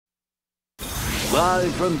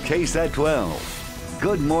Live from KSAT 12.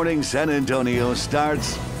 Good Morning San Antonio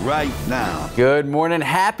starts right now. Good morning.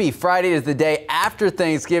 Happy Friday is the day after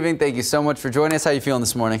Thanksgiving. Thank you so much for joining us. How are you feeling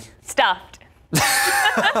this morning? Stuffed.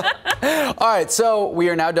 All right, so we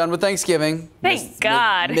are now done with Thanksgiving. Thank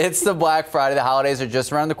God. It's the Black Friday. The holidays are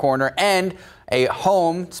just around the corner, and a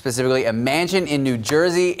home, specifically a mansion in New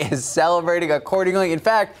Jersey, is celebrating accordingly. In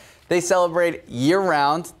fact, they celebrate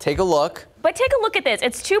year-round. Take a look. But take a look at this.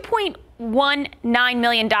 It's $2.19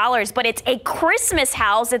 million, but it's a Christmas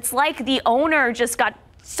house. It's like the owner just got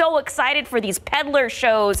so excited for these peddler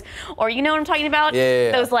shows, or you know what I'm talking about?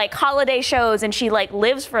 Yeah. Those like holiday shows, and she like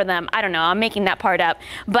lives for them. I don't know. I'm making that part up.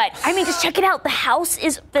 But I mean, just check it out. The house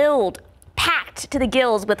is filled, packed to the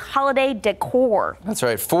gills with holiday decor. That's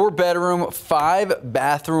right. 4-bedroom,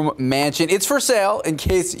 5-bathroom mansion. It's for sale in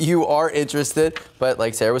case you are interested. But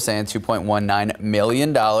like Sarah was saying, $2.19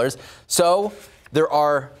 million. So there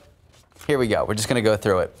are, here we go. We're just going to go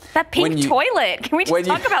through it. That pink toilet. Can we just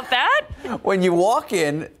talk about that? When you walk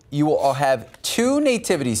in, you will have 2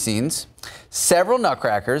 nativity scenes, several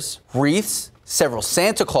nutcrackers, wreaths, several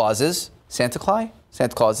Santa Clauses,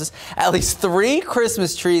 at least 3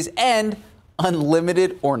 Christmas trees, and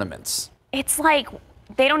unlimited ornaments. It's like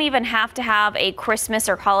they don't even have to have a Christmas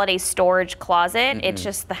or holiday storage closet. It's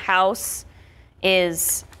just the house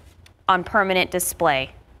is on permanent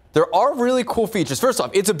display. There are really cool features. First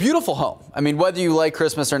off, it's a beautiful home. I mean, whether you like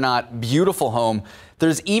Christmas or not, beautiful home.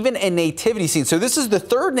 There's even a nativity scene. So this is the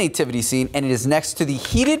 3rd nativity scene, and it is next to the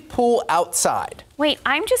heated pool outside. Wait,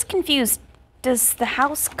 I'm just confused. Does the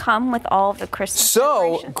house come with all of the Christmas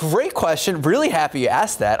decorations? Great question. Really happy you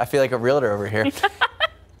asked that. I feel like a realtor over here.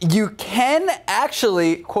 You can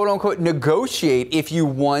actually, quote unquote, negotiate if you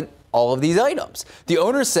want all of these items. The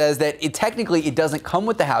owner says that technically it doesn't come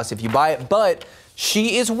with the house if you buy it, but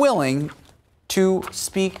she is willing to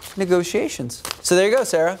speak negotiations. So there you go,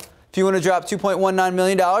 Sarah. If you want to drop $2.19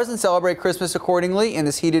 million and celebrate Christmas accordingly in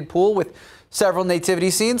this heated pool with several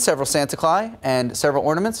nativity scenes, several Santa Claus, and several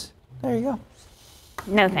ornaments, there you go.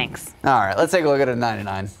 No thanks. All right, let's take a look at a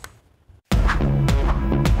 99.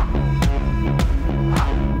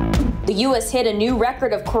 The U.S. hit a new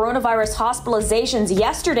record of coronavirus hospitalizations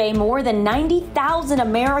yesterday. More than 90,000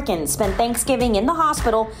 Americans spent Thanksgiving in the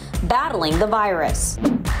hospital battling the virus.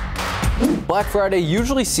 Black Friday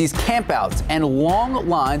usually sees campouts and long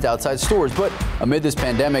lines outside stores, but amid this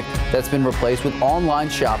pandemic, that's been replaced with online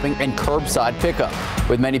shopping and curbside pickup.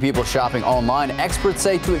 With many people shopping online, experts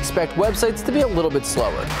say to expect websites to be a little bit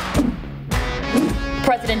slower.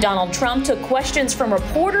 President Donald Trump took questions from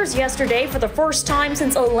reporters yesterday for the first time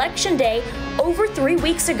since Election Day over 3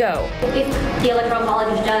 weeks ago. If the Electoral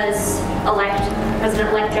College does elect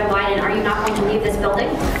President-elect Joe Biden, are you not going to leave this building?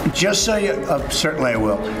 Just so you, certainly I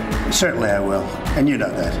will. Certainly I will. And you know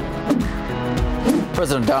that.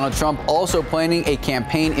 President Donald Trump also planning a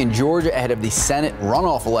campaign in Georgia ahead of the Senate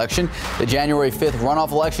runoff election. The January 5th runoff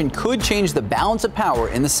election could change the balance of power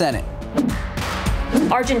in the Senate.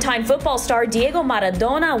 Argentine football star Diego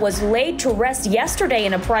Maradona was laid to rest yesterday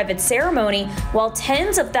in a private ceremony while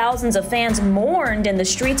tens of thousands of fans mourned in the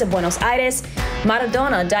streets of Buenos Aires.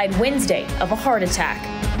 Maradona died Wednesday of a heart attack.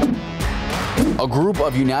 A group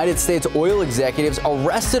of United States oil executives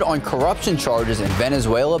arrested on corruption charges in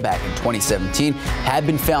Venezuela back in 2017 had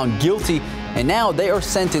been found guilty, and now they are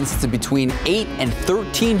sentenced to between 8 and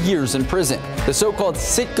 13 years in prison. The so-called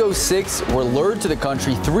Citgo Six were lured to the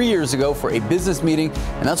country 3 years ago for a business meeting,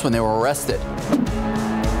 and that's when they were arrested.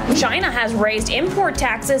 China has raised import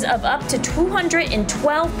taxes of up to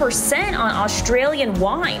 212% on Australian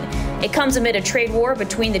wine. It comes amid a trade war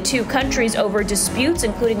between the two countries over disputes,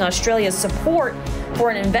 including Australia's support for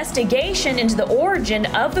an investigation into the origin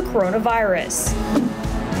of the coronavirus.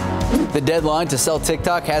 The deadline to sell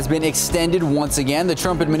TikTok has been extended once again. The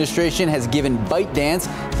Trump administration has given ByteDance,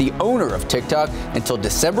 the owner of TikTok, until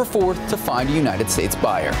December 4th to find a United States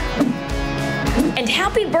buyer. And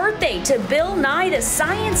happy birthday to Bill Nye, the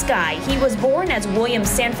science guy. He was born as William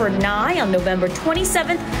Sanford Nye on November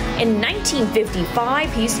 27th in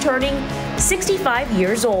 1955. He's turning 65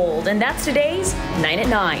 years old. And that's today's 9 at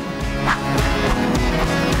 9.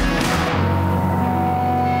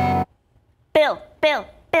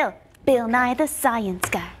 Bill Nye, the science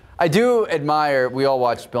guy. I do admire, we all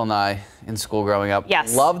watched Bill Nye in school growing up.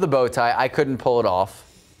 Yes. Love the bow tie. I couldn't pull it off.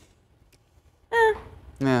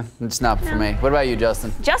 Yeah, it's not for me. What about you,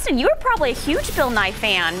 Justin? Justin, you were probably a huge Bill Nye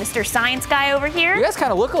fan, Mr. Science Guy over here. You guys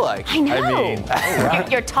kind of look alike. I know. I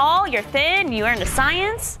mean, You're tall, you're thin, you are into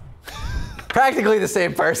science. Practically the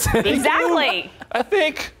same person. Exactly. I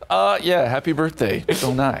think, yeah, happy birthday,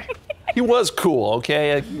 Bill Nye. He was cool,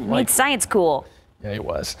 okay? Made science cool. Yeah, it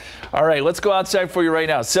was. All right, let's go outside for you right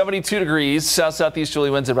now. 72 degrees,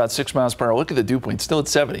 south-southeasterly winds at about 6 miles per hour. Look at the dew point, still at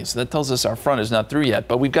 70. So that tells us our front is not through yet.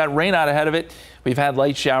 But we've got rain out ahead of it. We've had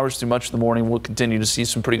light showers through much of the morning. We'll continue to see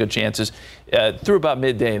some pretty good chances through about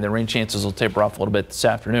midday, and the rain chances will taper off a little bit this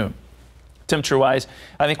afternoon. Temperature-wise,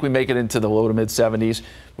 I think we make it into the low to mid-70s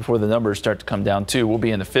before the numbers start to come down, too. We'll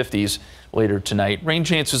be in the 50s later tonight. Rain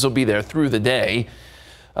chances will be there through the day.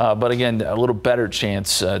 But again, a little better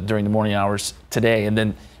chance during the morning hours today. And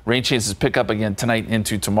then rain chances pick up again tonight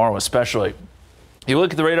into tomorrow especially. You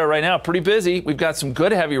look at the radar right now, pretty busy. We've got some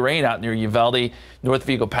good heavy rain out near Uvalde, North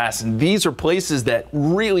Vigo Pass. And these are places that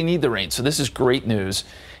really need the rain. So this is great news.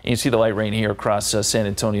 And you see the light rain here across San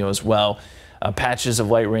Antonio as well. Patches of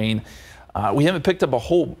light rain. We haven't picked up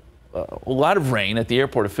a lot of rain at the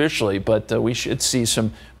airport officially, but we should see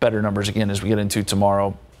some better numbers again as we get into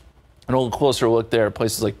tomorrow. An old closer look there at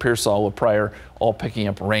places like Pearsall, La Pryor, all picking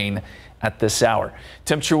up rain at this hour.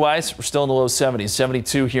 Temperature-wise, we're still in the low 70s,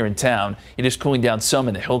 72 here in town. It is cooling down some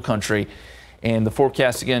in the hill country. And the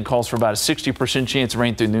forecast, again, calls for about a 60% chance of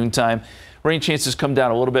rain through noontime. Rain chances come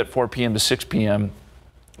down a little bit 4 p.m. to 6 p.m.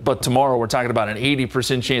 But tomorrow, we're talking about an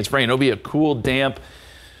 80% chance of rain. It'll be a cool, damp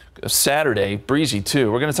Saturday, breezy,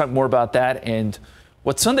 too. We're going to talk more about that and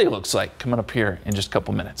what Sunday looks like coming up here in just a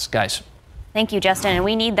couple minutes. Guys. Thank you, Justin. And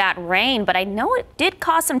we need that rain, but I know it did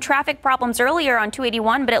cause some traffic problems earlier on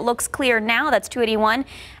 281, but it looks clear now. That's 281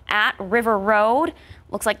 at River Road.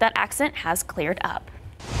 Looks like that accident has cleared up.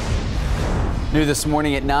 New this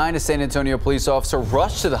morning at 9, a San Antonio police officer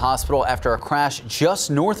rushed to the hospital after a crash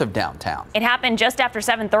just north of downtown. It happened just after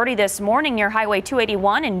 7:30 this morning near Highway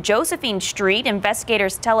 281 and Josephine Street.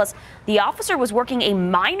 Investigators tell us the officer was working a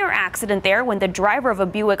minor accident there when the driver of a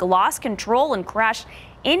Buick lost control and crashed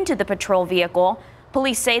into the patrol vehicle.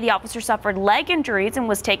 Police say the officer suffered leg injuries and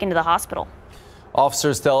was taken to the hospital.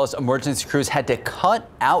 Officers tell us emergency crews had to cut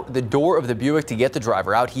out the door of the Buick to get the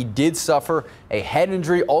driver out. He did suffer a head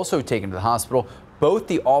injury, also taken to the hospital. Both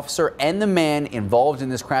the officer and the man involved in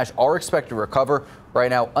this crash are expected to recover.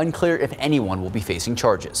 Right now, unclear if anyone will be facing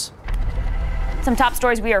charges. Some top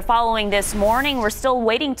stories we are following this morning. We're still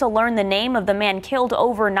waiting to learn the name of the man killed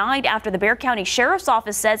overnight after the Bexar County Sheriff's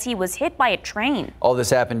Office says he was hit by a train. All this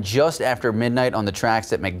happened just after midnight on the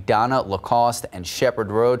tracks at McDonough, Lacoste, and Shepherd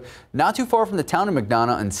Road, not too far from the town of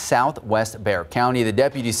McDonough in southwest Bexar County. The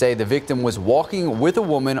deputies say the victim was walking with a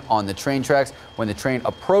woman on the train tracks when the train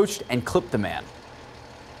approached and clipped the man.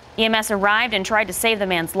 EMS arrived and tried to save the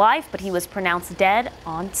man's life, but he was pronounced dead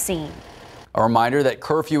on scene. A reminder that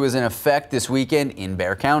curfew is in effect this weekend in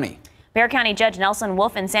Bexar County. Bexar County Judge Nelson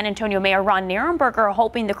Wolf and San Antonio Mayor Ron Nirenberg are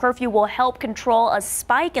hoping the curfew will help control a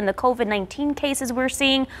spike in the COVID-19 cases we're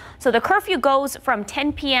seeing. So the curfew goes from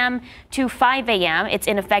 10 p.m. to 5 a.m. It's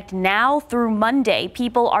in effect now through Monday.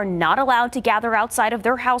 People are not allowed to gather outside of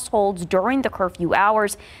their households during the curfew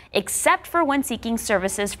hours, except for when seeking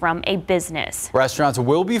services from a business. Restaurants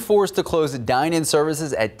will be forced to close dine-in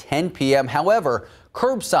services at 10 p.m. However,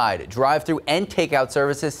 curbside, drive-through, and takeout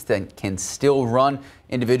services can still run.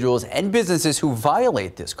 Individuals and businesses who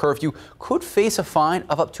violate this curfew could face a fine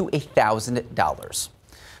of up to $1,000.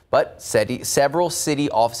 But several city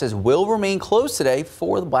offices will remain closed today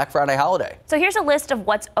for the Black Friday holiday. So here's a list of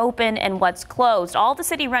what's open and what's closed. All the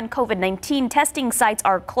city-run COVID-19 testing sites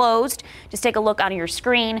are closed. Just take a look on your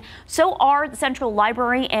screen. So are the Central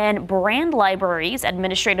Library and Brand Libraries.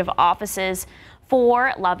 Administrative offices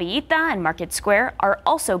for La Villita and Market Square are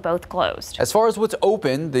also both closed. As far as what's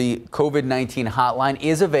open, the COVID-19 hotline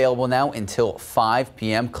is available now until 5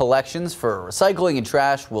 p.m. Collections for recycling and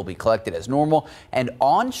trash will be collected as normal, and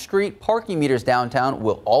on-street parking meters downtown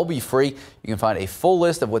will all be free. You can find a full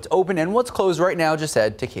list of what's open and what's closed right now. Just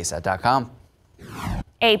head to KSAT.com.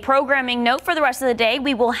 A programming note for the rest of the day.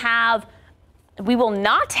 We will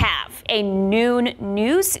not have a noon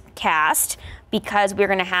newscast because we're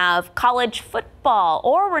going to have college football,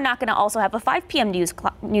 or we're not going to also have a 5 p.m.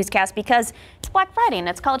 newscast because it's Black Friday and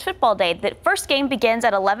it's college football day. The first game begins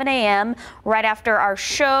at 11 a.m. right after our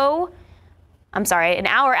show. I'm sorry, an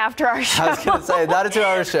hour after our show. I was going to say, not a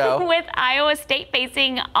 2-hour show. With Iowa State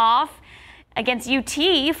facing off against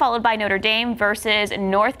UT, followed by Notre Dame versus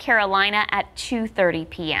North Carolina at 2:30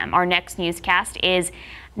 p.m. Our next newscast is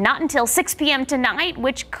not until 6 p.m. tonight,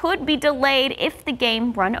 which could be delayed if the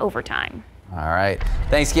game run overtime. All right.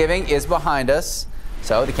 Thanksgiving is behind us,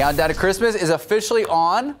 so the countdown to Christmas is officially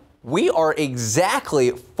on. We are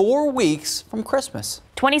exactly 4 weeks from Christmas.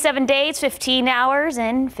 27 days, 15 hours,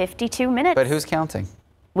 and 52 minutes. But who's counting?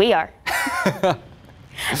 We are.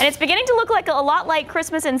 And it's beginning to look like a lot like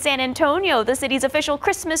Christmas in San Antonio. The city's official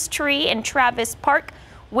Christmas tree in Travis Park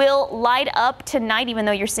will light up tonight, even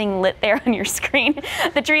though you're seeing lit there on your screen.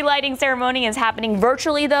 The tree lighting ceremony is happening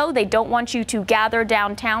virtually, though. They don't want you to gather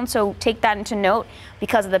downtown, so take that into note.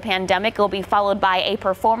 Because of the pandemic, it will be followed by a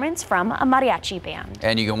performance from a mariachi band.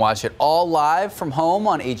 And you can watch it all live from home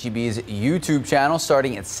on HEB's YouTube channel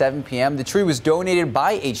starting at 7 p.m. The tree was donated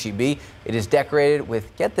by HEB. It is decorated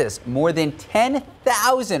with, get this, more than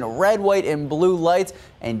 10,000 red, white, and blue lights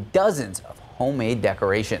and dozens of homemade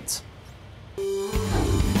decorations.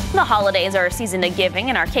 The holidays are a season of giving,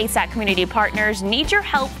 and our KSAT community partners need your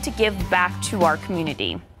help to give back to our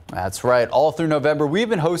community. That's right. All through November, we've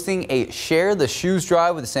been hosting a Share the Shoes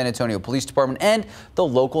drive with the San Antonio Police Department and the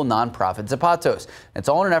local nonprofit Zapatos. It's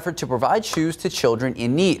all in an effort to provide shoes to children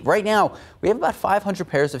in need. Right now, we have about 500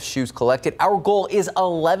 pairs of shoes collected. Our goal is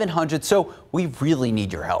 1,100, so we really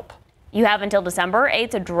need your help. You have until December 8th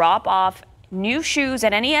to drop off new shoes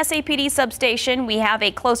at any SAPD substation. We have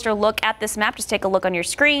a closer look at this map. Just take a look on your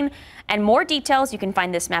screen. And more details, you can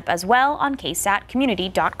find this map as well on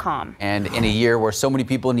KSATcommunity.com. And in a year where so many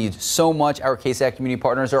people need so much, our KSAT community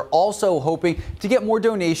partners are also hoping to get more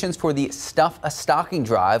donations for the Stuff a Stocking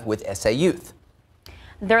drive with SA Youth.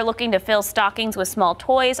 They're looking to fill stockings with small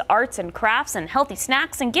toys, arts and crafts, and healthy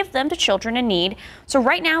snacks and give them to children in need. So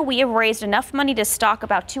right now we have raised enough money to stock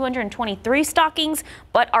about 223 stockings,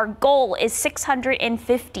 but our goal is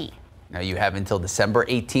 650. Now you have until December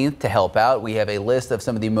 18th to help out. We have a list of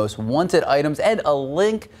some of the most wanted items and a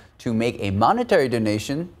link to make a monetary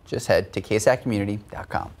donation. Just head to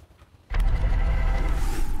ksatcommunity.com.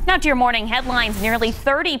 Now to your morning headlines. Nearly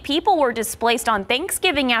 30 people were displaced on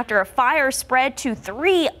Thanksgiving after a fire spread to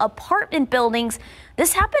 3 apartment buildings.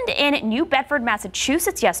 This happened in New Bedford,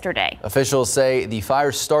 Massachusetts yesterday. Officials say the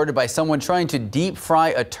fire started by someone trying to deep fry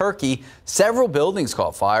a turkey. Several buildings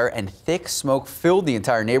caught fire and thick smoke filled the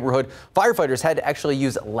entire neighborhood. Firefighters had to actually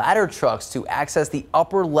use ladder trucks to access the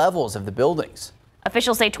upper levels of the buildings.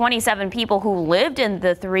 Officials say 27 people who lived in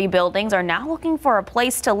the 3 buildings are now looking for a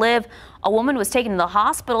place to live. A woman was taken to the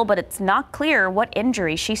hospital, but it's not clear what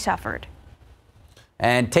injury she suffered.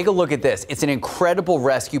 And take a look at this. It's an incredible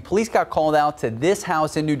rescue. Police got called out to this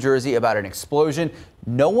house in New Jersey about an explosion.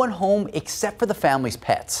 No one home except for the family's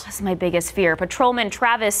pets. That's my biggest fear. Patrolman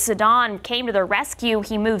Travis Sedan came to the rescue.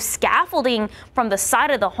 He moved scaffolding from the side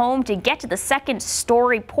of the home to get to the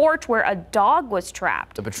second-story porch where a dog was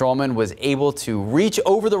trapped. The patrolman was able to reach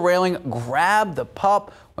over the railing, grab the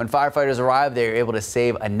pup. When firefighters arrived, they were able to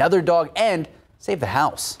save another dog and save the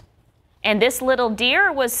house. And this little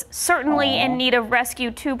deer was certainly in need of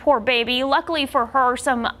rescue too, poor baby. Luckily for her,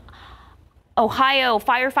 some Ohio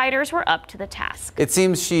firefighters were up to the task. It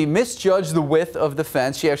seems she misjudged the width of the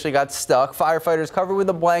fence. She actually got stuck. Firefighters covered with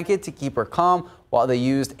a blanket to keep her calm while they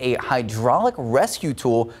used a hydraulic rescue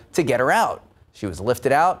tool to get her out. She was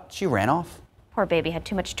lifted out. She ran off. Poor baby had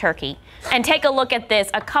too much turkey. And take a look at this.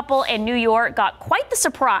 A couple in New York got quite the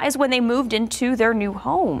surprise when they moved into their new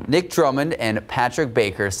home. Nick Drummond and Patrick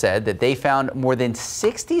Baker said that they found more than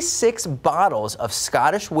 66 bottles of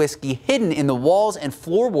Scottish whiskey hidden in the walls and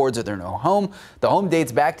floorboards of their new home. The home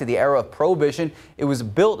dates back to the era of Prohibition. It was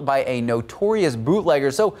built by a notorious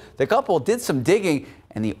bootlegger. So the couple did some digging,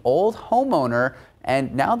 and the old homeowner,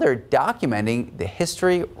 and now they're documenting the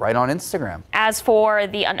history right on Instagram. As for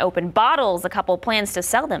the unopened bottles, the couple plans to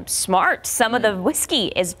sell them smart. Some of the whiskey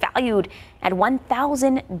is valued at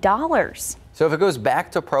 $1,000. So if it goes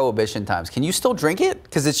back to Prohibition times, can you still drink it?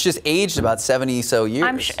 Because it's just aged about 70 so years.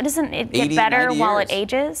 I'm sure, doesn't it get better while it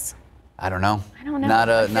ages? I don't know. I don't know. Not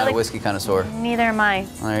a whiskey connoisseur. Neither am I.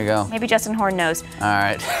 There you go. Maybe Justin Horn knows. All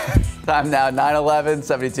right. Time now, 9/11,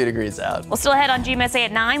 72 degrees out. We'll still ahead on GMSA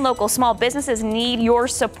at 9. Local small businesses need your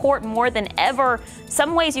support more than ever.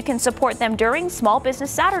 Some ways you can support them during Small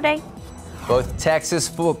Business Saturday. Both Texas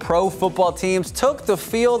pro football teams took the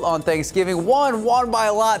field on Thanksgiving. One won by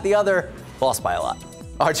a lot, the other lost by a lot.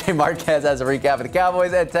 RJ Marquez has a recap of the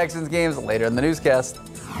Cowboys and Texans games later in the newscast.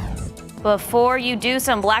 Before you do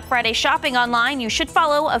some Black Friday shopping online, you should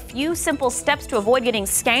follow a few simple steps to avoid getting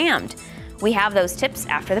scammed. We have those tips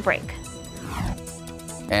after the break.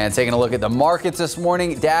 And taking a look at the markets this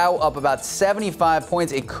morning, Dow up about 75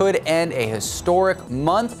 points. It could end a historic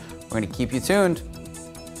month. We're going to keep you tuned.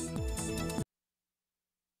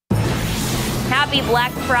 Happy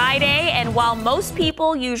Black Friday, and while most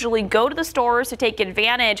people usually go to the stores to take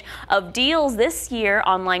advantage of deals this year,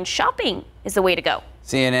 online shopping is the way to go.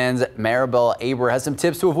 CNN's Maribel Aber has some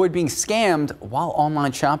tips to avoid being scammed while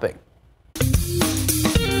online shopping.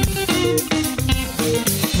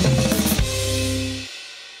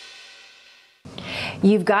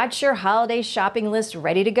 You've got your holiday shopping list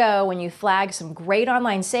ready to go when you flag some great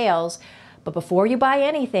online sales, But before you buy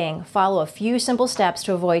anything, follow a few simple steps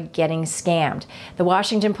to avoid getting scammed. The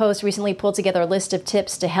Washington Post recently pulled together a list of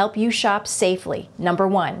tips to help you shop safely. Number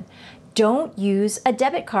 1, don't use a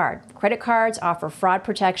debit card. Credit cards offer fraud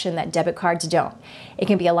protection that debit cards don't. It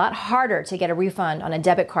can be a lot harder to get a refund on a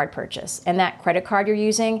debit card purchase. And that credit card you're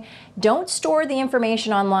using, don't store the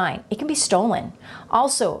information online. It can be stolen.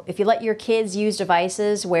 Also, if you let your kids use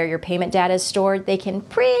devices where your payment data is stored, they can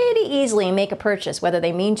pretty easily make a purchase, whether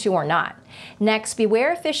they mean to or not. Next,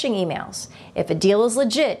 beware of phishing emails. If a deal is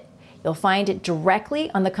legit, you'll find it directly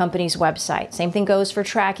on the company's website. Same thing goes for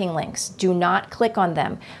tracking links. Do not click on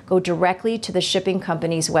them. Go directly to the shipping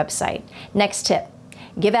company's website. Next tip,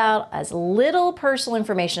 give out as little personal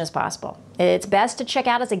information as possible. It's best to check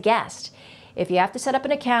out as a guest. If you have to set up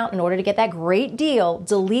an account in order to get that great deal,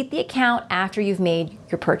 delete the account after you've made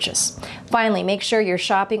your purchase. Finally, make sure you're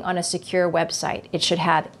shopping on a secure website. It should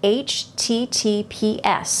have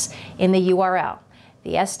HTTPS in the URL.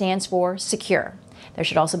 The S stands for secure. There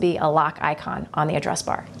should also be a lock icon on the address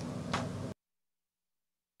bar.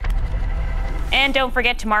 And don't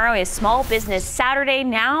forget, tomorrow is Small Business Saturday.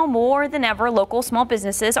 Now more than ever, local small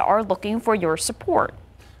businesses are looking for your support.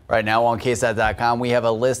 Right now on KSAT.com, we have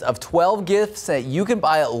a list of 12 gifts that you can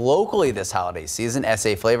buy locally this holiday season.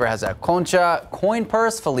 SA Flavor has a Concha coin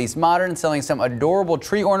purse, Felice Modern selling some adorable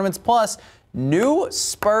tree ornaments, plus new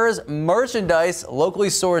Spurs merchandise, locally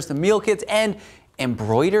sourced meal kits, and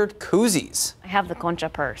embroidered koozies. I have the Concha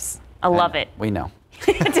purse. I love it. We know.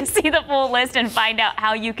 To see the full list and find out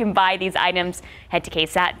how you can buy these items, head to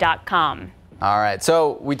KSAT.com. All right,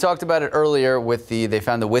 so we talked about it earlier with they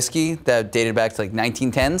found the whiskey that dated back to like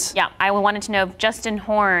 1910s. Yeah, I wanted to know if Justin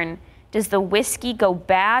Horn, does the whiskey go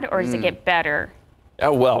bad or does it get better?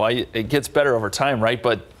 Well, it gets better over time, right?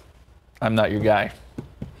 But I'm not your guy.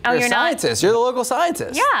 Oh, you're a scientist. You're the local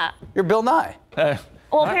scientist. Yeah. You're Bill Nye.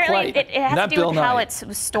 Well, apparently it has Not to do Bill with how Nye. it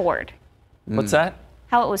was stored. What's that?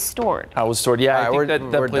 How it was stored. How it was stored. Yeah, All right, I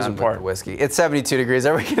think that plays a done with part. the whiskey. It's 72 degrees.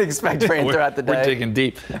 Everybody can expect rain throughout the day. We're digging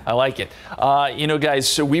deep. I like it. You know, guys,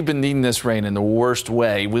 so we've been needing this rain in the worst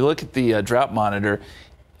way. We look at the drought monitor.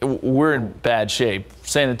 We're in bad shape.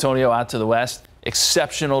 San Antonio out to the west,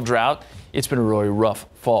 exceptional drought. It's been a really rough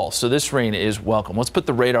fall. So this rain is welcome. Let's put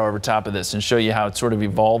the radar over top of this and show you how it sort of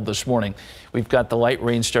evolved this morning. We've got the light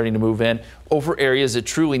rain starting to move in over areas that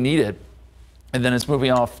truly need it. And then it's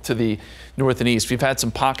moving off to the north and east. We've had some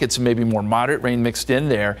pockets of maybe more moderate rain mixed in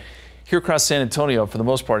there. Here across San Antonio, for the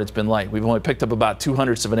most part, it's been light. We've only picked up about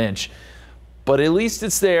 0.02 of an inch. But at least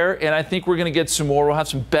it's there, and I think we're going to get some more. We'll have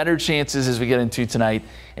some better chances as we get into tonight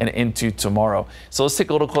and into tomorrow. So let's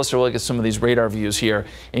take a little closer look at some of these radar views here.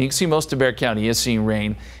 And you can see most of Bexar County is seeing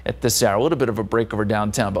rain at this hour. A little bit of a break over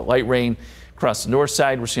downtown, but light rain across the north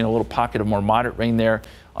side. We're seeing a little pocket of more moderate rain there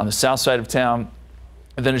on the south side of town.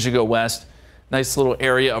 And then as you go west, nice little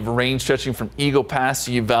area of rain stretching from Eagle Pass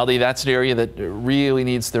to Uvalde. That's an area that really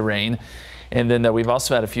needs the rain. And then we've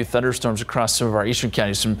also had a few thunderstorms across some of our eastern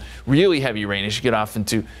counties, some really heavy rain as you get off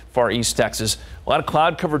into far east Texas. A lot of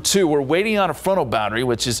cloud cover too. We're waiting on a frontal boundary,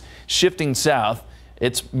 which is shifting south.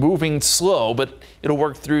 It's moving slow, but it'll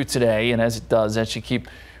work through today. And as it does, that should keep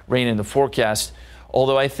rain in the forecast.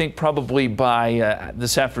 Although I think probably by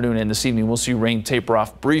this afternoon and this evening, we'll see rain taper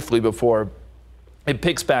off briefly before it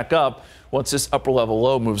picks back up once this upper level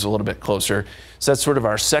low moves a little bit closer. So that's sort of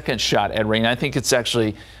our second shot at rain. I think it's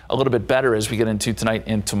actually a little bit better as we get into tonight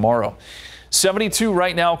and tomorrow. 72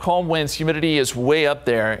 right now, calm winds, humidity is way up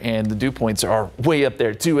there, and the dew points are way up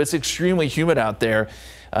there too. It's extremely humid out there.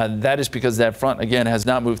 That is because that front, again, has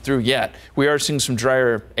not moved through yet. We are seeing some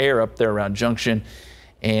drier air up there around Junction.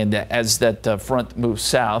 And as that front moves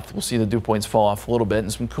south, we'll see the dew points fall off a little bit,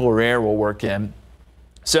 and some cooler air will work in.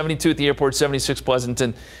 72 at the airport, 76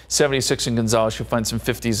 Pleasanton, 76 in Gonzales. You'll find some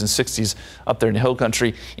 50s and 60s up there in the hill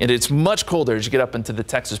country. And it's much colder as you get up into the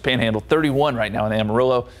Texas Panhandle. 31 right now in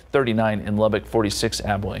Amarillo, 39 in Lubbock, 46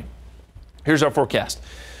 Abilene. Here's our forecast.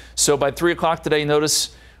 So by 3 o'clock today,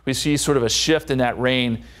 notice we see sort of a shift in that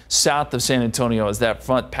rain south of San Antonio as that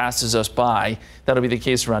front passes us by. That'll be the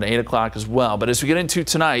case around 8 o'clock as well. But as we get into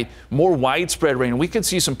tonight, more widespread rain. We could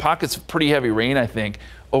see some pockets of pretty heavy rain, I think,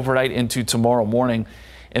 overnight into tomorrow morning.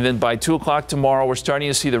 And then by 2 o'clock tomorrow, we're starting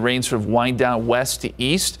to see the rain sort of wind down west to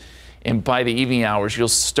east. And by the evening hours, you'll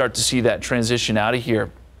start to see that transition out of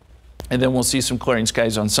here. And then we'll see some clearing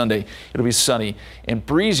skies on Sunday. It'll be sunny and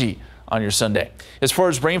breezy on your Sunday. As far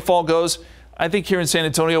as rainfall goes, I think here in San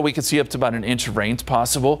Antonio, we could see up to about an inch of rain. It's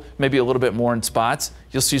possible, maybe a little bit more in spots.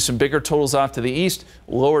 You'll see some bigger totals off to the east,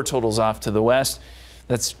 lower totals off to the west.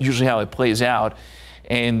 That's usually how it plays out.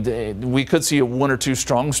 And we could see one or two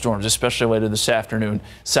strong storms, especially later this afternoon,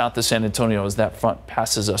 south of San Antonio as that front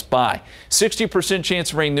passes us by. 60%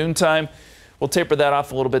 chance of rain noontime. We'll taper that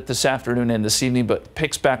off a little bit this afternoon and this evening, but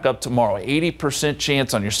picks back up tomorrow. 80%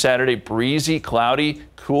 chance on your Saturday. Breezy, cloudy,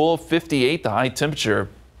 cool, 58 the high temperature.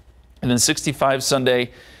 And then 65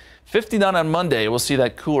 Sunday, 59 on Monday. We'll see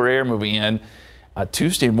that cooler air moving in.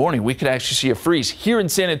 Tuesday morning, we could actually see a freeze here in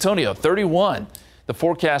San Antonio, 31. The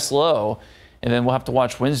forecast low. And then we'll have to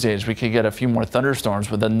watch Wednesday as we could get a few more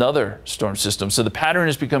thunderstorms with another storm system. So the pattern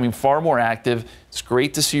is becoming far more active. It's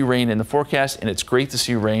great to see rain in the forecast, and it's great to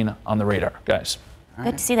see rain on the radar, guys.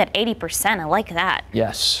 Good to see that 80%. I like that.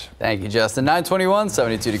 Yes. Thank you, Justin. 921,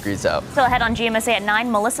 72 degrees out. Still ahead on GMSA at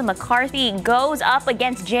 9, Melissa McCarthy goes up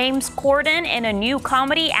against James Corden in a new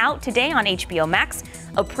comedy out today on HBO Max.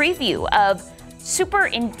 A preview of Super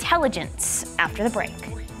Intelligence after the break.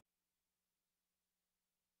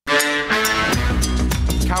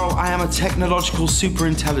 Carol, I am a technological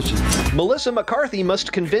superintelligence. Melissa McCarthy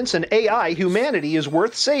must convince an AI humanity is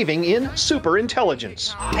worth saving in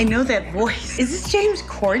Superintelligence. I know that voice. Is this James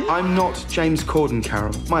Corden? I'm not James Corden,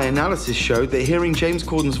 Carol. My analysis showed that hearing James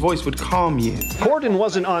Corden's voice would calm you. Corden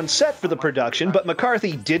wasn't on set for the production, but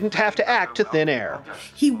McCarthy didn't have to act to thin air.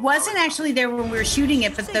 He wasn't actually there when we were shooting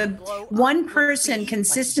it, but the one person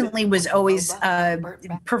consistently was always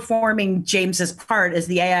performing James's part as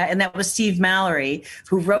the AI, and that was Steve Mallory,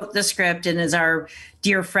 who wrote the script and is our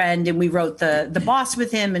dear friend, and we wrote the boss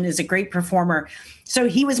with him and is a great performer. So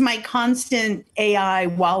he was my constant AI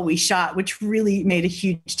while we shot, which really made a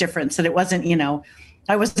huge difference. That it wasn't,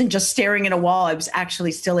 I wasn't just staring at a wall. I was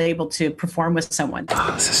actually still able to perform with someone.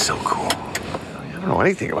 Oh, this is so cool. I don't know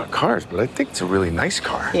anything about cars, but I think it's a really nice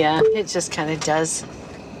car. Yeah, it just kind of does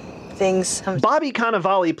things. Bobby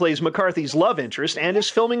Cannavale plays McCarthy's love interest and is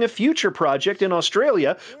filming a future project in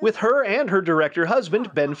Australia with her and her director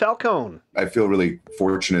husband, Ben Falcone. I feel really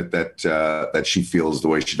fortunate that she feels the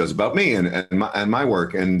way she does about me and my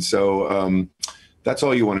work. And so that's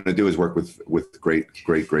all you want to do is work with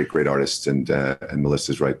great artists. And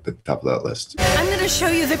Melissa's right at the top of that list. I'm going to show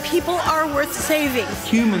you that people are worth saving.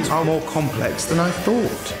 Humans are more complex than I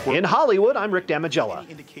thought. In Hollywood, I'm Rick Damigella.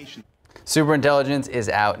 Superintelligence is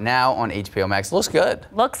out now on HBO Max. Looks good.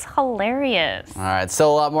 Looks hilarious. All right,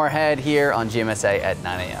 still a lot more ahead here on GMSA at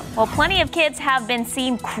 9 a.m. Well, plenty of kids have been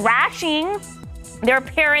seen crashing their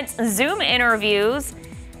parents' Zoom interviews.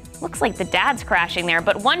 Looks like the dad's crashing there,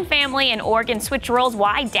 but one family in Oregon switched roles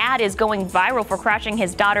why dad is going viral for crashing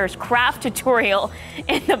his daughter's craft tutorial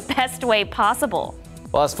in the best way possible.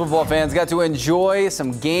 Well, us football fans got to enjoy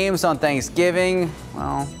some games on Thanksgiving.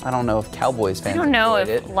 Well, I don't know if Cowboys fans enjoyed it. I don't know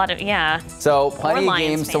if a lot of, yeah. So plenty of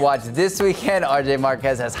games to watch this weekend. RJ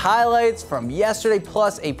Marquez has highlights from yesterday,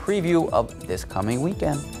 plus a preview of this coming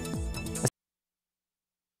weekend.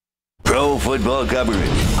 Pro football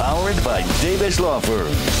coverage, powered by Davis Law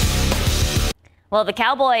Firm. Well, the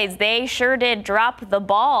Cowboys, they sure did drop the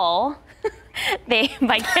ball. I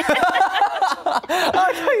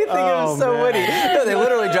thought you think it was so witty. No, they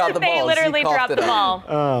literally dropped the ball. They literally dropped the ball.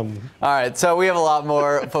 All right, so we have a lot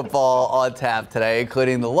more football on tap today,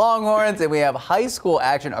 including the Longhorns, and we have high school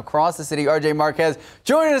action across the city. RJ Marquez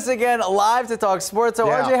joining us again live to talk sports. So,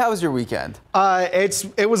 RJ, how was your weekend?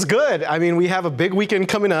 It was good. I mean, we have a big weekend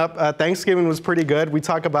coming up. Thanksgiving was pretty good. We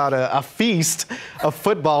talk about a feast of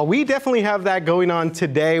football. We definitely have that going on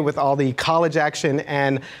today with all the college action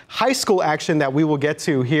and high school action that we will get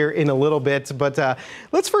to here in a little bit. But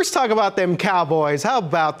let's first talk about them Cowboys. How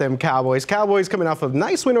about them Cowboys? Cowboys coming off a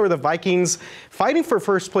nice win over the Vikings, fighting for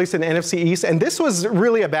first place in the NFC East. And this was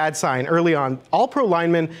really a bad sign early on. All-pro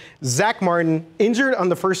lineman Zach Martin injured on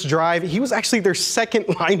the first drive. He was actually their second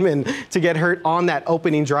lineman to get hurt on that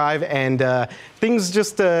opening drive. And things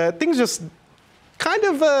just kind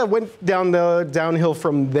of went downhill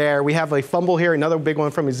from there. We have a fumble here, another big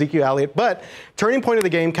one from Ezekiel Elliott. But turning point of the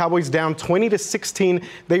game, Cowboys down 20-16.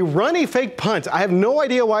 They run a fake punt. I have no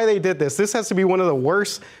idea why they did this. This has to be one of the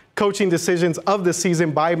worst coaching decisions of the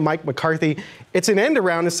season by Mike McCarthy. It's an end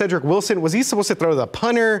around to Cedric Wilson. Was he supposed to throw the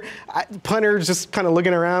punter? Punter's just kind of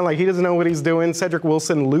looking around like he doesn't know what he's doing. Cedric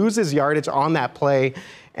Wilson loses yardage on that play.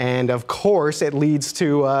 And of course, it leads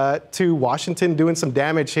to Washington doing some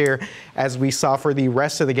damage here, as we saw for the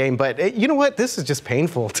rest of the game. But you know what? This is just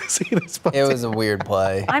painful to see this play. It was a weird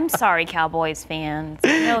play. I'm sorry, Cowboys fans.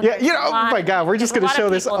 Oh my God, we're just going to show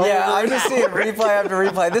this. Yeah, I'm just seeing replay after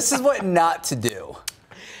replay. This is what not to do.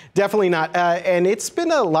 Definitely not. And it's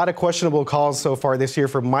been a lot of questionable calls so far this year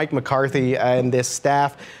for Mike McCarthy and this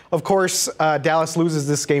staff. Of course, Dallas loses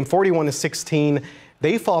this game 41-16.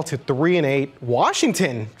 They fall to 3-8.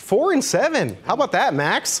 Washington 4-7. How about that,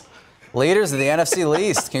 Max? Leaders of the NFC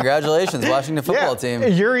least. Congratulations, Washington football team.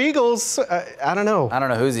 Your Eagles, I don't know. I don't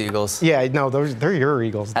know who's Eagles. Yeah, no, they're your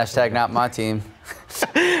Eagles. Hashtag not my team.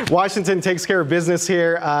 Washington takes care of business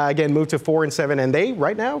here. Again, moved to 4-7, and they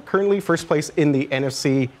right now currently first place in the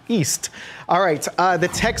NFC East. All right, the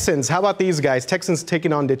Texans. How about these guys? Texans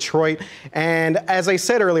taking on Detroit. And as I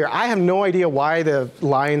said earlier, I have no idea why the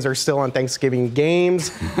Lions are still on Thanksgiving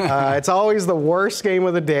games. It's always the worst game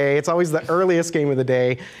of the day. It's always the earliest game of the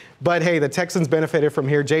day. But hey, the Texans benefited from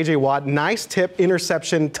here. J.J. Watt, nice tip,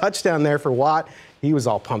 interception, touchdown there for Watt. He was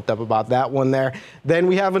all pumped up about that one there. Then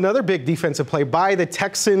we have another big defensive play by the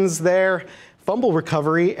Texans there. Fumble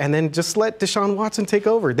recovery, and then just let Deshaun Watson take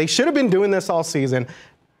over. They should have been doing this all season.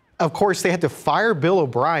 Of course, they had to fire Bill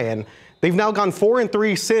O'Brien. They've now gone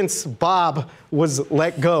 4-3 since Bob was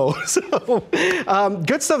let go. So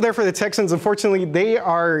good stuff there for the Texans. Unfortunately, they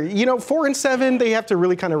are, 4-7. They have to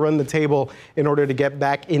really kind of run the table in order to get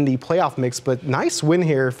back in the playoff mix. But nice win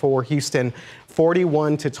here for Houston,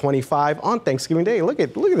 41-25 on Thanksgiving Day. Look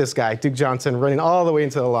at this guy, Duke Johnson, running all the way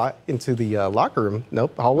into the locker room.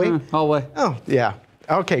 Nope, hallway. Hallway. Oh yeah.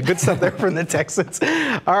 Okay, good stuff there from the Texans.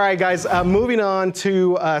 All right, guys, moving on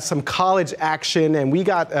to some college action. And we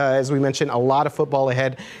got, as we mentioned, a lot of football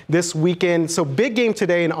ahead this weekend. So big game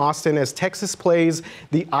today in Austin as Texas plays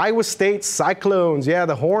the Iowa State Cyclones. Yeah,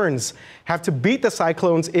 the Horns have to beat the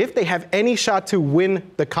Cyclones if they have any shot to win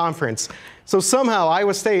the conference. So somehow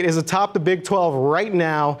Iowa State is atop the Big 12 right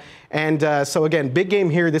now. And so again, big game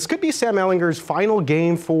here. This could be Sam Ehlinger's final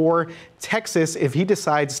game for Texas if he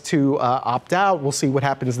decides to opt out. We'll see what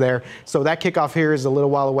happens there. So that kickoff here is a little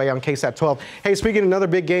while away on KSAT 12. Hey, speaking of another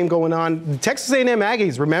big game going on, the Texas A&M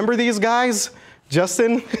Aggies, remember these guys?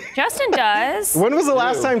 Justin? Justin does. When was the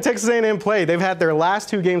last time Texas A&M played? They've had their last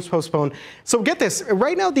 2 games postponed. So get this,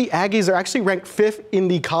 right now the Aggies are actually ranked 5th in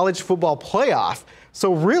the college football playoff.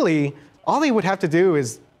 So really, all they would have to do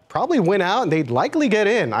is probably win out and they'd likely get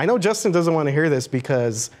in. I know Justin doesn't want to hear this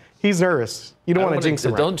because he's nervous. You don't want to jinx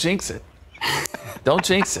it. Don't jinx it. Don't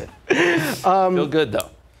jinx it. Feel good though.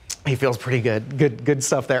 He feels pretty good. Good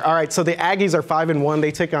stuff there. All right, so the Aggies are 5-1.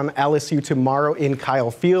 They take on LSU tomorrow in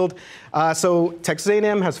Kyle Field. So Texas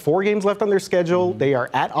A&M has 4 games left on their schedule. They are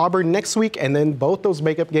at Auburn next week, and then both those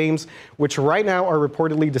makeup games, which right now are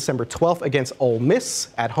reportedly December 12th against Ole Miss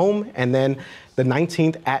at home, and then the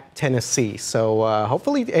 19th at Tennessee. So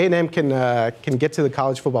hopefully A&M can get to the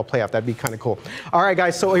college football playoff. That'd be kind of cool. All right,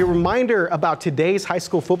 guys, so a reminder about today's high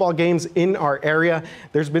school football games in our area.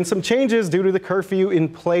 There's been some changes due to the curfew in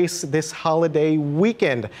place this holiday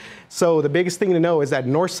weekend. So the biggest thing to know is that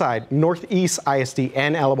Northside, Northeast ISD,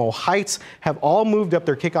 and Alamo Heights have all moved up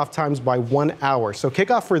their kickoff times by 1 hour. So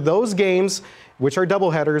kickoff for those games, which are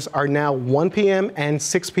doubleheaders, are now 1 p.m. and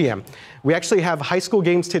 6 p.m. We actually have high school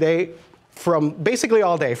games today from basically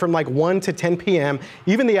all day, from like 1 to 10 p.m.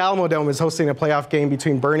 Even the Alamo Dome is hosting a playoff game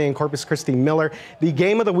between Bernie and Corpus Christi Miller. The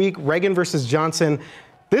game of the week, Reagan versus Johnson.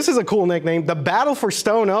 This is a cool nickname, the Battle for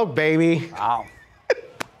Stone Oak, baby. Wow.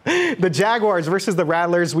 The Jaguars versus the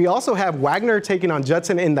Rattlers. We also have Wagner taking on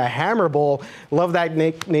Judson in the Hammer Bowl. Love that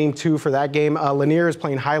nickname, too, for that game. Lanier is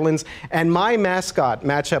playing Highlands. And my mascot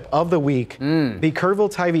matchup of the week, the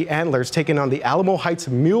Kerrville-Tivy Antlers taking on the Alamo Heights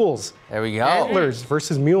Mules. There we go. Antlers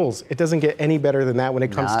versus Mules. It doesn't get any better than that when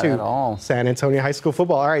it comes Not to at all. San Antonio High School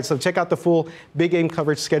football. All right, so check out the full big game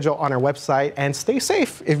coverage schedule on our website, and stay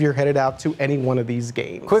safe if you're headed out to any one of these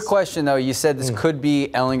games. Quick question, though. You said this could be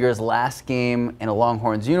Ehlinger's last game in a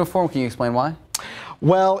Longhorns uniform. Can you explain why?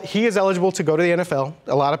 Well, he is eligible to go to the NFL.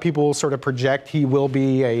 A lot of people sort of project he will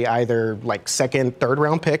be a either like 2nd, 3rd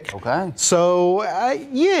round pick. Okay. So,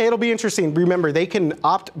 yeah, it'll be interesting. Remember, they can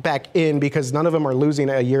opt back in because none of them are losing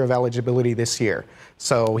a year of eligibility this year.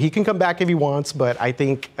 So he can come back if he wants, but I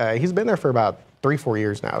think he's been there for about 3-4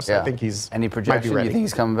 years now. So I think he's Any might projection? be ready. You think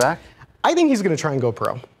he's coming back? I think he's going to try and go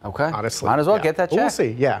pro. Okay. Honestly. Might as well get that check. We'll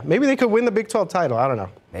see. Yeah. Maybe they could win the Big 12 title. I don't know.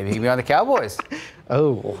 Maybe he can be on the Cowboys.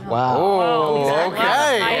 Oh, wow. Oh, okay.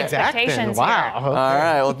 High expectations wow. here. Okay. All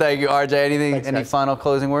right. Well, thank you, RJ. Thanks, Any guys. final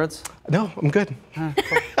closing words? No, I'm good.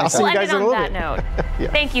 I'll see We'll you end guys it in a on little that bit.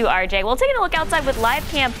 note. Thank you, RJ. Well, taking a look outside with live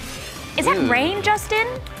cam. Is that rain, Justin?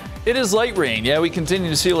 It is light rain. Yeah, we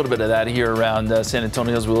continue to see a little bit of that here around San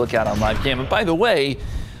Antonio as we look out on live cam. And by the way,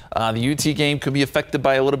 the UT game could be affected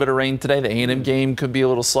by a little bit of rain today. The A&M game could be a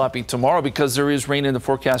little sloppy tomorrow because there is rain in the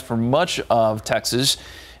forecast for much of Texas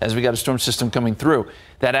as we got a storm system coming through.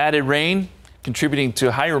 That added rain contributing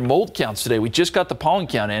to higher mold counts today. We just got the pollen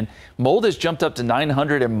count in. Mold has jumped up to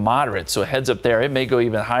 900 and moderate, so heads up there. It may go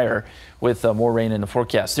even higher with more rain in the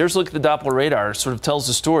forecast. There's a look at the Doppler radar. Sort of tells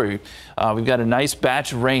the story. We've got a nice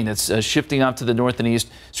batch of rain that's shifting off to the north and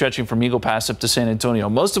east, stretching from Eagle Pass up to San Antonio.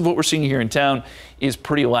 Most of what we're seeing here in town is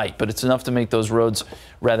pretty light, but it's enough to make those roads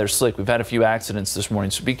rather slick. We've had a few accidents this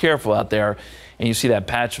morning, so be careful out there. And you see that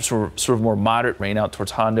patch of sort of more moderate rain out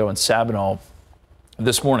towards Hondo and Sabinal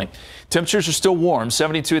this morning. Temperatures are still warm,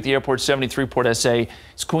 72 at the airport, 73 Port SA.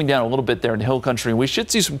 It's cooling down a little bit there in the hill country. And we should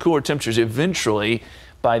see some cooler temperatures eventually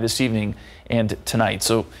by this evening and tonight.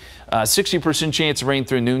 So 60% chance of rain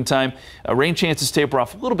through noontime. Rain chances taper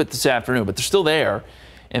off a little bit this afternoon, but they're still there.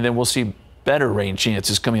 And then we'll see better rain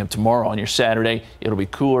chances coming up tomorrow on your Saturday. It'll be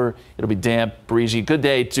cooler. It'll be damp, breezy. Good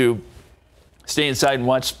day to stay inside and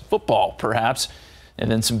watch football, perhaps. And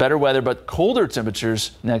then some better weather, but colder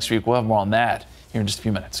temperatures next week. We'll have more on that here in just a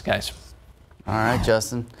few minutes, guys. All right,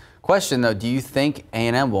 Justin. Question, though. Do you think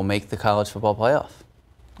A&M will make the college football playoff?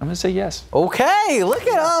 I'm going to say yes. Okay, look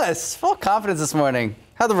at us. Full confidence this morning.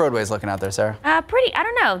 How are the roadways looking out there, Sarah? Pretty. I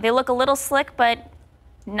don't know. They look a little slick, but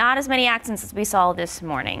not as many accidents as we saw this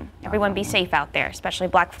morning. Everyone be safe out there, especially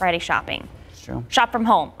Black Friday shopping. It's true. Shop from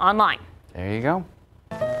home, online. There you go.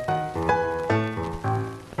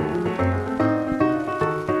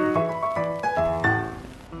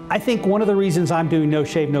 I think one of the reasons I'm doing No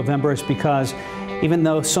Shave November is because even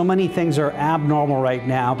though so many things are abnormal right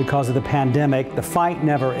now because of the pandemic, the fight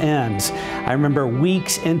never ends. I remember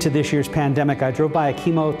weeks into this year's pandemic, I drove by a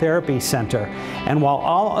chemotherapy center, and while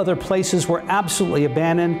all other places were absolutely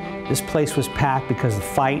abandoned, this place was packed because the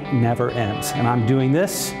fight never ends. And I'm doing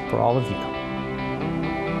this for all of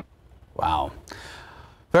you. Wow.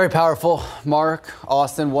 Very powerful. Mark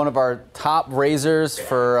Austin, one of our top raisers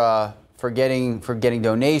for getting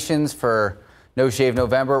donations for No Shave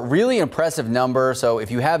November. Really impressive number. So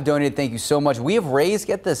if you have donated, thank you so much. We have raised,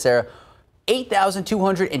 get this, Sarah,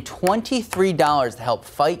 $8,223 to help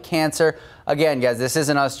fight cancer. Again, guys, this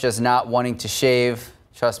isn't us just not wanting to shave.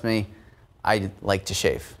 Trust me, I like to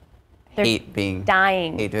shave. Hate being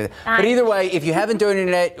dying. But either way, if you haven't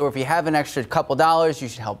donated it, or if you have an extra couple dollars, you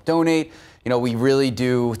should help donate. You know, we really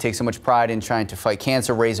do take so much pride in trying to fight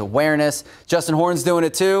cancer, raise awareness. Justin Horn's doing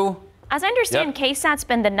it too. As I understand, KSAT's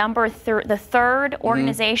been the third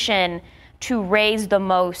organization to raise the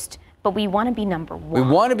most, but we want to be number one. We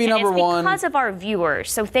want to be number one. Because of our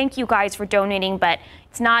viewers. So thank you guys for donating, but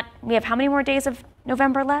it's not, we have how many more days of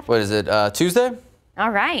November left? What is it, Tuesday?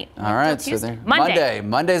 All right. All right. Tuesday. So Monday.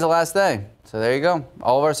 Monday's the last day. So there you go.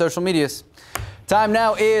 All of our social medias. Time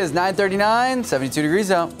now is 9:39, 72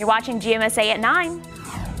 degrees out. You're watching GMSA at 9.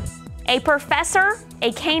 A professor,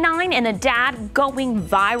 a canine, and a dad going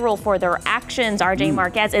viral for their actions. RJ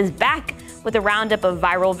Marquez is back with a roundup of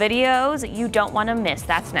viral videos you don't want to miss.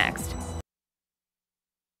 That's next.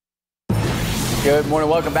 Good morning,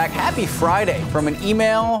 welcome back. Happy Friday. From an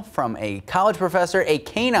email from a college professor, a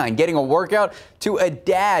canine getting a workout, to a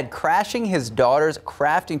dad crashing his daughter's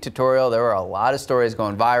crafting tutorial. There were a lot of stories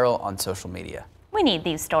going viral on social media. We need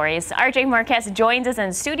these stories. RJ Marquez joins us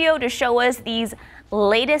in studio to show us these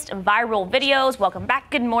latest viral videos. Welcome back.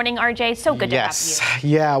 Good morning, RJ. So good to have you.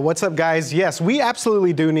 Yeah, what's up, guys? Yes, we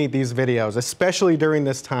absolutely do need these videos, especially during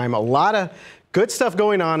this time. A lot of good stuff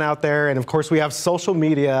going on out there. And of course, we have social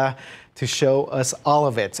media to show us all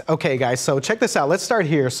of it. Okay, guys, so check this out. Let's start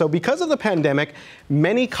here. So because of the pandemic,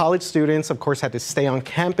 many college students, of course, had to stay on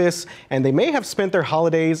campus, and they may have spent their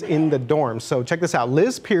holidays in the dorms. So check this out.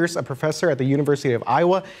 Liz Pierce, a professor at the University of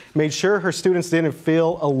Iowa, made sure her students didn't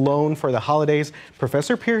feel alone for the holidays.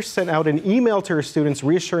 Professor Pierce sent out an email to her students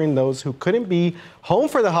reassuring those who couldn't be home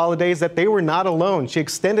for the holidays that they were not alone. She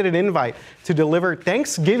extended an invite to deliver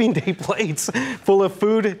Thanksgiving Day plates full of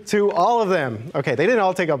food to all of them. Okay, they didn't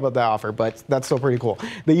all take up the offer, but that's still pretty cool.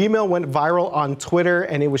 The email went viral on Twitter,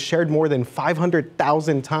 and it was shared more than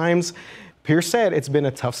 500,000 times. Pierce said it's been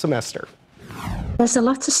a tough semester. There's a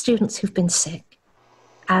lot of students who've been sick,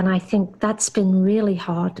 and I think that's been really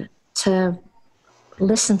hard to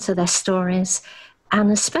listen to their stories. And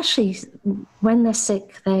especially when they're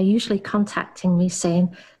sick, they're usually contacting me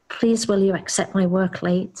saying, please, will you accept my work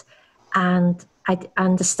late? And I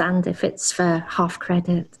understand if it's for half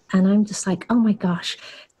credit. And I'm just like, oh my gosh,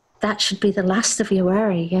 that should be the last of your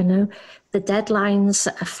worry, you know? The deadlines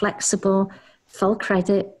are flexible, full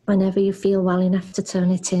credit whenever you feel well enough to turn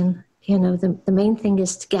it in. You know, the main thing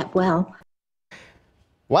is to get well.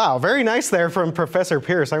 Wow, very nice there from Professor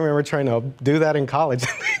Pierce. I remember trying to do that in college.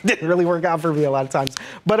 It didn't really work out for me a lot of times.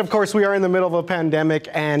 But of course, we are in the middle of a pandemic,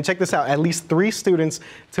 and check this out. At least 3 students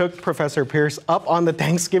took Professor Pierce up on the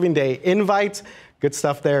Thanksgiving Day invite. Good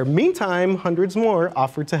stuff there. Meantime, hundreds more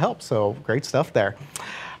offered to help, so great stuff there.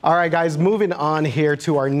 All right, guys, moving on here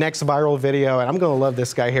to our next viral video, and I'm going to love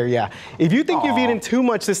this guy here, yeah. If you think you've eaten too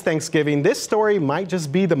much this Thanksgiving, this story might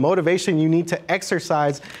just be the motivation you need to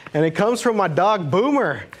exercise, and it comes from my dog,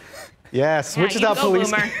 Boomer. Yes, Wichita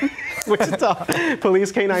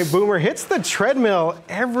Police Canine Boomer hits the treadmill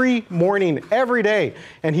every morning, every day,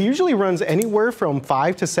 and he usually runs anywhere from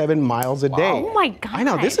 5 to 7 miles a day. Oh my God. I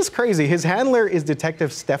know, this is crazy. His handler is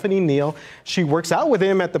Detective Stephanie Neal. She works out with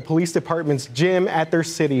him at the police department's gym at their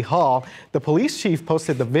city hall. The police chief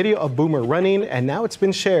posted the video of Boomer running, and now it's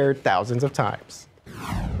been shared thousands of times.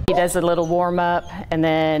 He does a little warm up, and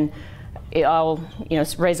then I'll,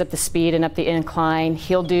 raise up the speed and up the incline.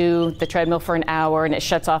 He'll do the treadmill for an hour and it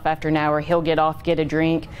shuts off after an hour. He'll get off, get a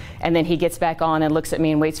drink, and then he gets back on and looks at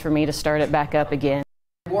me and waits for me to start it back up again.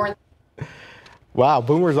 Wow,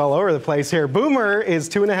 Boomer's all over the place here. Boomer is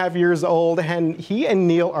 2.5 years old, and he and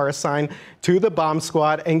Neil are assigned to the bomb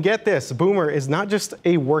squad. And get this, Boomer is not just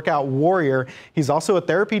a workout warrior, he's also a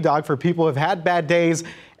therapy dog for people who have had bad days.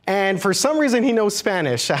 And for some reason, he knows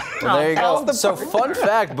Spanish. Well, there you go. So fun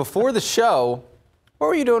fact, before the show, what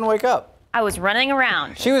were you doing to wake up? I was running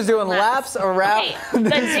around. She was doing laps around. Okay. The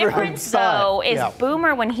difference, though, is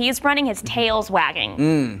Boomer, when he's running, his tail's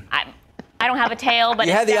wagging. I don't have a tail, but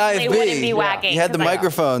you had the definitely IFB. wouldn't be wagging. You had the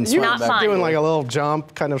microphones. You not were fun. doing like a little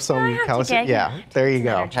jump, kind of some calisthenics. Yeah, there you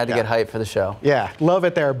go. Had to get hype for the show. Yeah, love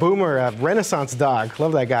it there. Boomer, a Renaissance dog.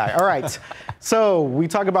 Love that guy. All right. So we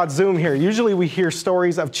talk about Zoom here. Usually we hear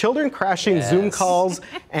stories of children crashing Zoom calls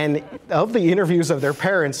and of the interviews of their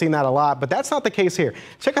parents, seen that a lot, but that's not the case here.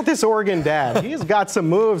 Check out this Oregon dad. He has got some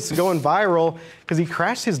moves going viral because he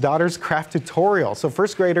crashed his daughter's craft tutorial. So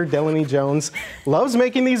first grader Delaney Jones loves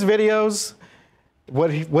making these videos.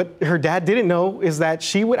 What her dad didn't know is that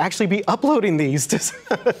she would actually be uploading these to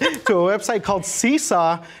a website called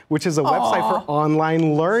Seesaw, which is a website for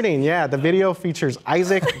online learning. Yeah, the video features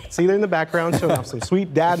Isaac, see there in the background, showing off some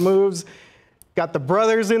sweet dad moves. Got the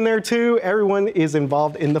brothers in there too. Everyone is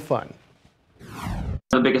involved in the fun.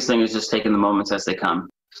 The biggest thing is just taking the moments as they come.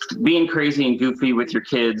 Being crazy and goofy with your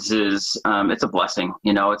kids is, it's a blessing.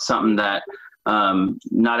 It's something that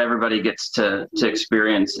not everybody gets to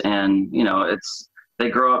experience, and they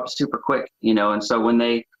grow up super quick, and so when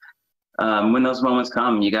those moments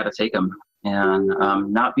come, you got to take them and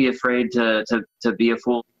not be afraid to be a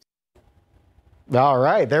fool. All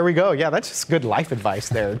right, there we go. Yeah, that's just good life advice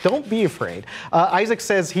there. Don't be afraid. Isaac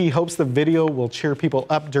says he hopes the video will cheer people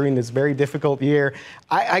up during this very difficult year.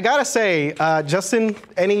 I gotta say, Justin,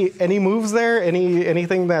 any moves there?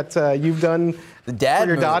 Anything that you've done? The dad for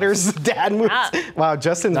your moves. Daughter's dad moves. Wow,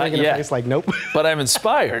 Justin's Not making yet. a face like nope. But I'm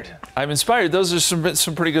inspired. Those are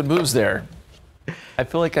some pretty good moves there. I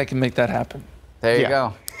feel like I can make that happen. There you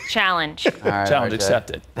go. Challenge. All right, Challenge RJ.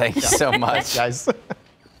 accepted. Thank you so much. Guys.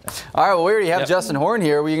 All right, well, we already have Justin Horn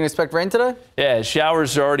here. Were you going to expect rain today? Yeah,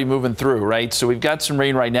 showers are already moving through, right? So we've got some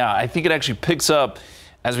rain right now. I think it actually picks up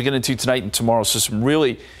as we get into tonight and tomorrow. So some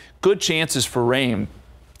really good chances for rain.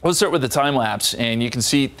 Let's start with the time lapse, and you can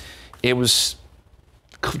see it was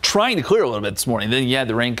trying to clear a little bit this morning. Then you had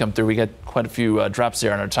the rain come through. We got quite a few drops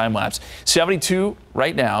there on our time lapse. 72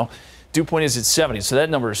 right now. Dew point is at 70, so that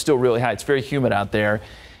number is still really high. It's very humid out there.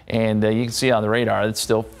 And you can see on the radar, it's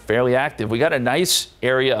still fairly active. We got a nice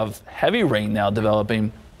area of heavy rain now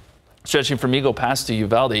developing, stretching from Eagle Pass to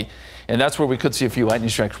Uvalde. And that's where we could see a few lightning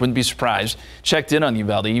strikes. Wouldn't be surprised. Checked in on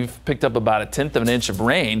Uvalde. You've picked up about 1/10 of an inch of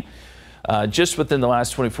rain just within the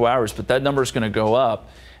last 24 hours. But that number is going to go up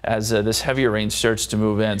as this heavier rain starts to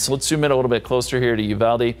move in. So let's zoom in a little bit closer here to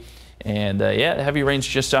Uvalde. And yeah, heavy rain's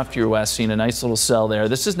just off to your west. Seeing a nice little cell there.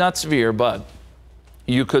 This is not severe, but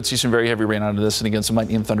you could see some very heavy rain out of this, and again, some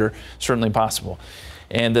lightning and thunder certainly possible.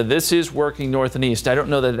 And this is working north and east. I don't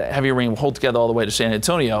know that heavy rain will hold together all the way to San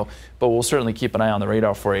Antonio, but we'll certainly keep an eye on the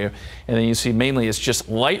radar for you. And then you see mainly it's just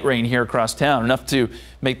light rain here across town, enough to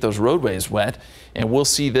make those roadways wet. And we'll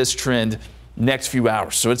see this trend next few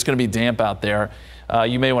hours. So it's going to be damp out there.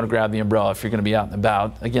 You may want to grab the umbrella if you're going to be out and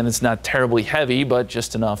about. Again, it's not terribly heavy, but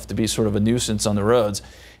just enough to be sort of a nuisance on the roads.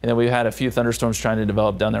 And then we've had a few thunderstorms trying to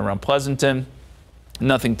develop down there around Pleasanton.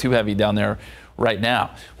 Nothing too heavy down there right now.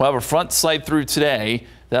 We'll have a front slide through today.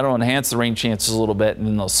 That'll enhance the rain chances a little bit, and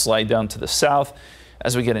then they'll slide down to the south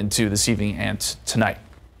as we get into this evening and tonight.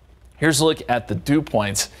 Here's a look at the dew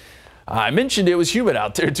points. I mentioned it was humid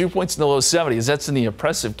out there. Dew points in the low 70s. That's in the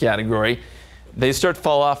oppressive category. They start to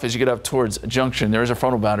fall off as you get up towards Junction. There's a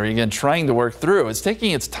frontal boundary, again, trying to work through. It's taking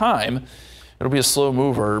its time. It'll be a slow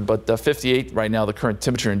mover, but 58 right now, the current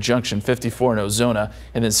temperature in Junction, 54 in Ozona,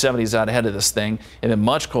 and then 70s out ahead of this thing, and then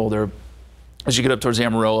much colder As you get up towards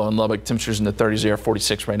Amarillo and Lubbock, temperatures in the 30s there,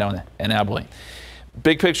 46 right now in Abilene.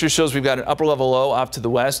 Big picture shows we've got an upper level low off to the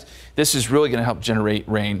west. This is really going to help generate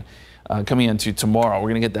rain coming into tomorrow. We're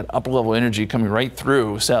going to get that upper level energy coming right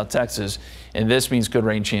through South Texas, and this means good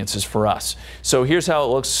rain chances for us. So here's how it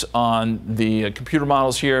looks on the computer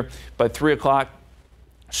models here. By 3 o'clock,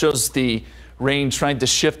 shows the rain trying to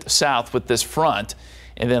shift south with this front,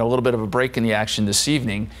 and then a little bit of a break in the action this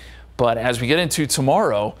evening. But as we get into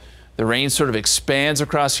tomorrow, the rain sort of expands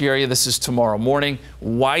across the area. This is tomorrow morning.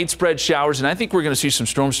 Widespread showers, and I think we're going to see some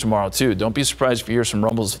storms tomorrow too. Don't be surprised if you hear some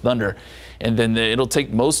rumbles of thunder. And then it'll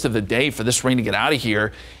take most of the day for this rain to get out of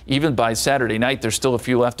here. Even by Saturday night, there's still a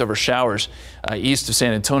few leftover showers east of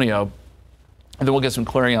San Antonio. And then we'll get some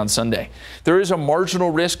clearing on Sunday. There is a marginal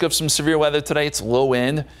risk of some severe weather today. It's low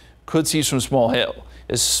end. Could see some small hail,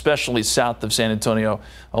 especially south of San Antonio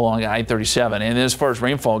along I-37. And as far as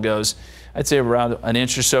rainfall goes, I'd say around an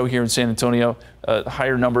inch or so here in San Antonio.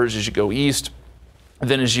 Higher numbers as you go east. And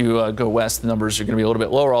then as you go west, the numbers are going to be a little bit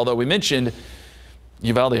lower, although we mentioned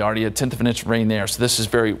Uvalde already a 1/10 of an inch of rain there, so this is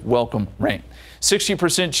very welcome rain.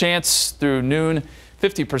 60% chance through noon,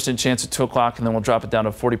 50% chance at 2 o'clock, and then we'll drop it down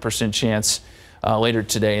to 40% chance later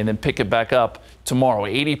today, and then pick it back up tomorrow.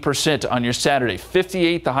 80% on your Saturday,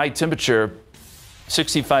 58 the high temperature,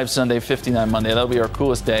 65 Sunday, 59 Monday. That'll be our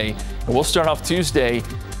coolest day, and we'll start off Tuesday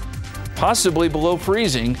possibly below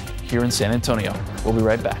freezing here in San Antonio. We'll be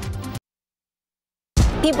right back.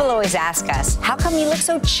 People always ask us, how come you look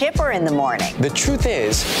so chipper in the morning? The truth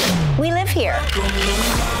is, we live here.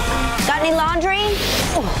 Got any laundry?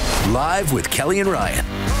 Live with Kelly and Ryan.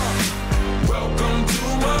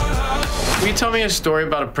 Will you tell me a story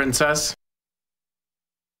about a princess?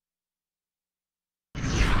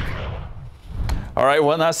 All right,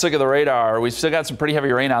 one last look at the radar. We've still got some pretty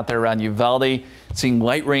heavy rain out there around Uvalde. Seeing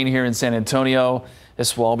light rain here in San Antonio.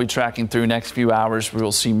 This will all be tracking through next few hours. We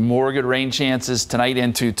will see more good rain chances tonight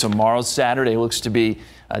into tomorrow. Saturday looks to be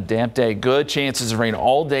a damp day. Good chances of rain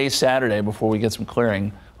all day Saturday before we get some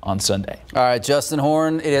clearing on Sunday. All right, Justin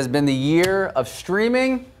Horn, it has been the year of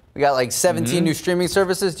streaming. We got like 17 new streaming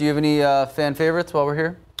services. Do you have any fan favorites while we're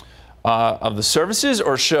here? Of the services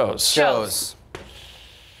or shows? Shows.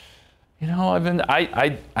 You know,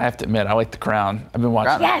 I have to admit, I like The Crown. I've been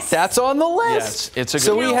watching. Yes. That's on the list. Yes, it's a good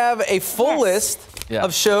So we have a full list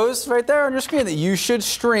of shows right there on your screen that you should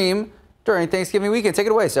stream during Thanksgiving weekend. Take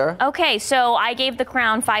it away, Sarah. Okay, so I gave The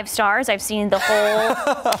Crown 5 stars. I've seen the whole.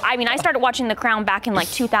 I mean, I started watching The Crown back in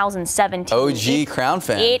like 2017. OG Crown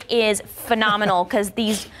fan. It is phenomenal because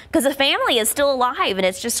the family is still alive, and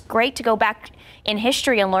it's just great to go back in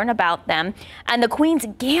history and learn about them. And the Queen's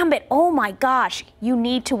Gambit, oh my gosh, you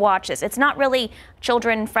need to watch this. It's not really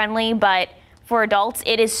children friendly, but for adults,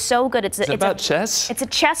 it is so good. It's about chess? It's a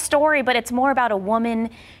chess story, but it's more about a woman,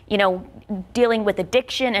 you know, dealing with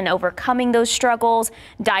addiction and overcoming those struggles.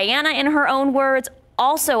 Diana, in her own words,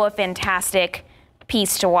 also a fantastic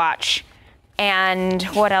piece to watch. And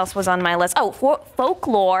what else was on my list? Oh,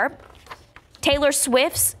 Folklore. Taylor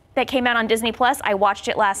Swift's that came out on Disney Plus. I watched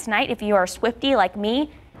it last night. If you are a Swiftie like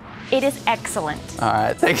me, it is excellent. All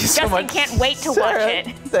right, thank you so much. Justin can't wait to watch it.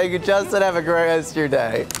 Thank you, Justin. Have a great rest of your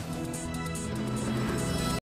day.